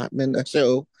 I've not been to a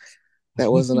show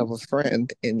that wasn't of a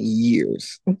friend in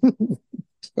years.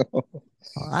 So,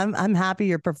 Well, I'm happy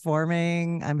you're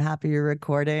performing. I'm happy you're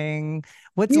recording.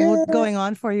 What's yeah. going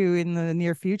on for you in the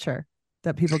near future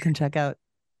that people can check out?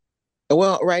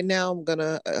 Well, right now I'm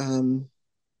gonna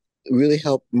really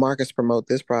help Marcus promote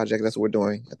this project. That's what we're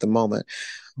doing at the moment.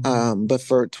 But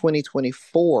for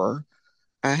 2024,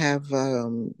 I have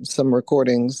some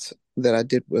recordings that I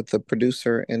did with the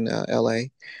producer in LA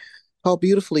called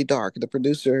Beautifully Dark. The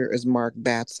producer is Mark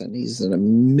Batson. He's an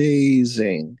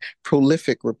amazing,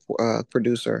 prolific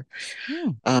producer.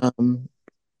 Hmm.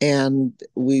 And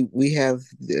we have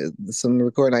some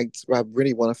recording. I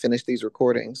really want to finish these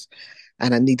recordings,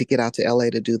 and I need to get out to LA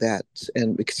to do that,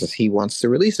 and because he wants to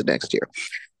release it next year.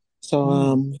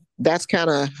 So that's kind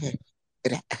of,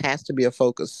 it has to be a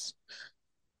focus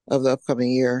of the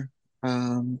upcoming year,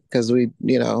 because we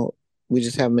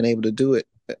just haven't been able to do it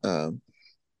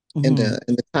in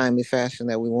the timely fashion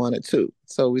that we wanted to.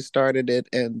 So we started it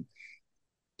and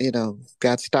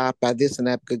got stopped by this and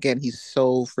that. Again, he's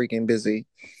so freaking busy.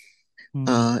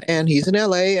 And he's in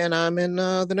LA and I'm in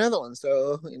the Netherlands.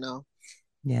 So,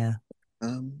 yeah.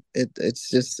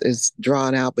 It's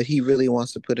drawn out, but he really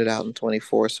wants to put it out in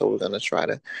 24. So we're going to try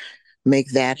to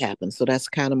make that happen. So that's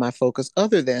kind of my focus,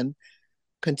 other than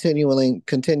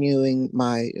continuing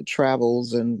my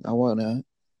travels. And I want to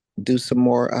do some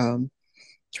more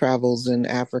travels in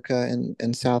Africa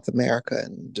and South America,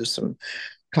 and do some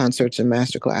concerts and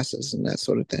master classes and that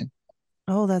sort of thing.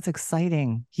 Oh, that's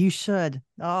exciting. You should.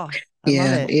 Oh, I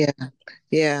love it.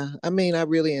 Yeah. I mean, I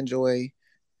really enjoy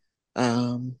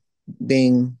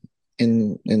being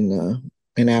in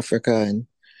Africa and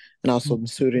also in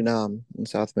Suriname in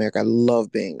South America. I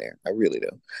love being there. I really do.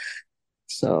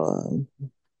 So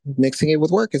mixing it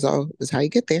with work is how you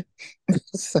get there.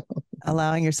 So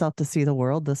allowing yourself to see the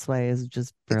world this way is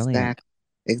just brilliant.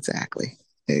 Exactly.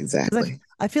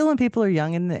 I feel when people are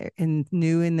young and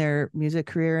new in their music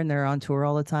career and they're on tour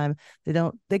all the time,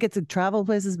 they get to travel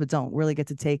places but don't really get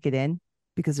to take it in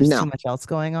because there's too much else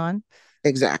going on.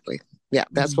 Exactly. Yeah,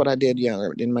 that's what I did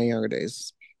in my younger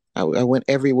days. I went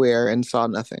everywhere and saw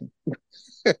nothing.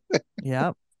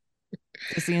 Yep.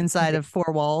 Just the inside of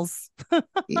four walls.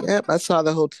 Yep, I saw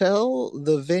the hotel,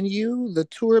 the venue, the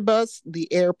tour bus,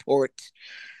 the airport.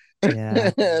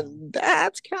 Yeah.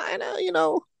 That's kind of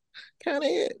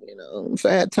it. If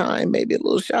I had time, maybe a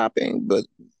little shopping, but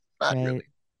not really.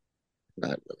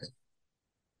 Not really.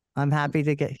 I'm happy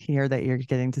to hear that you're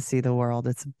getting to see the world.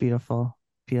 It's a beautiful,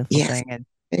 beautiful thing.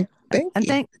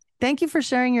 And thank you for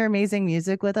sharing your amazing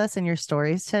music with us and your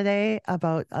stories today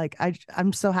about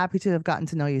I'm so happy to have gotten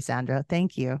to know you, Sandra.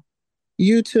 Thank you.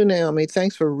 You too, Naomi.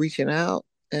 Thanks for reaching out,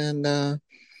 and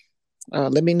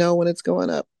let me know when it's going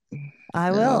up.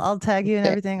 I will. I'll tag you and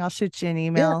everything. I'll shoot you an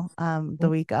email the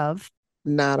week of.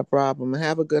 Not a problem.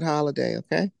 Have a good holiday,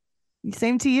 okay?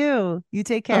 Same to you. You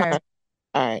take care.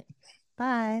 All right.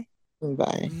 Bye.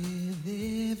 Bye. With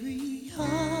every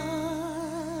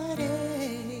heartache,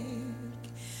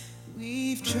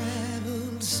 we've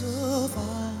traveled so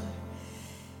far.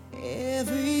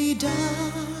 Every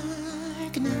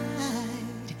dark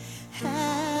night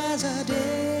has a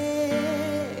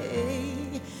day.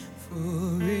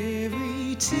 For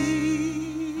every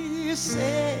tear's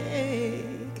sake,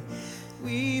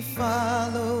 we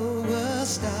follow a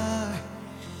star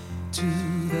to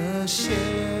the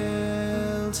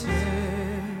shelter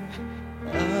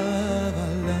of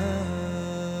our love.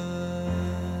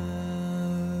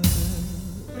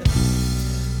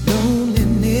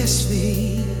 Loneliness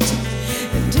fades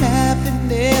and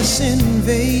happiness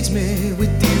invades me.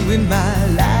 With you in my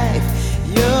life,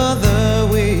 you're the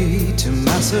way to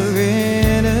my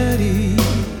serenity.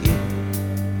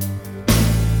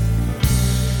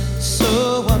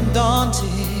 So undaunted,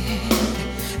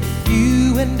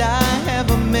 you and I have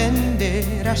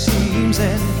amended our schemes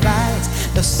and flights.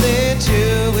 The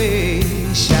situation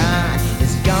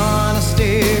is gonna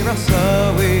steer us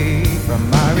away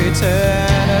from our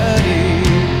eternity.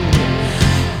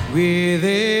 With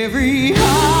every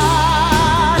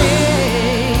heartache,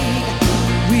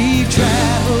 we've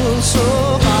traveled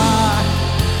so far.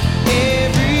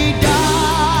 Every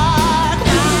dark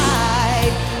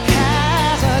night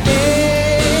has a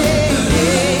day.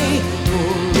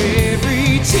 For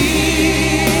every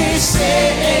tear's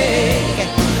sake,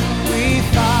 we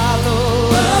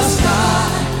follow a star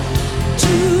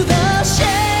to the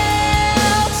shelter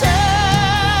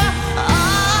of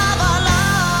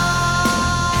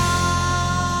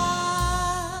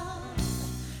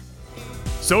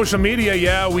Social media,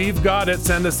 yeah, we've got it.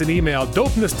 Send us an email,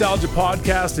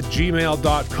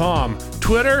 dopenostalgiapodcast@gmail.com.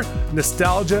 Twitter,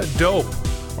 Nostalgia Dope.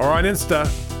 Or on Insta,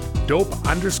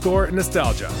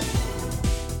 dope_nostalgia.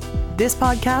 This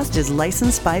podcast is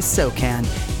licensed by SOCAN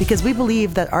because we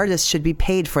believe that artists should be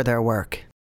paid for their work.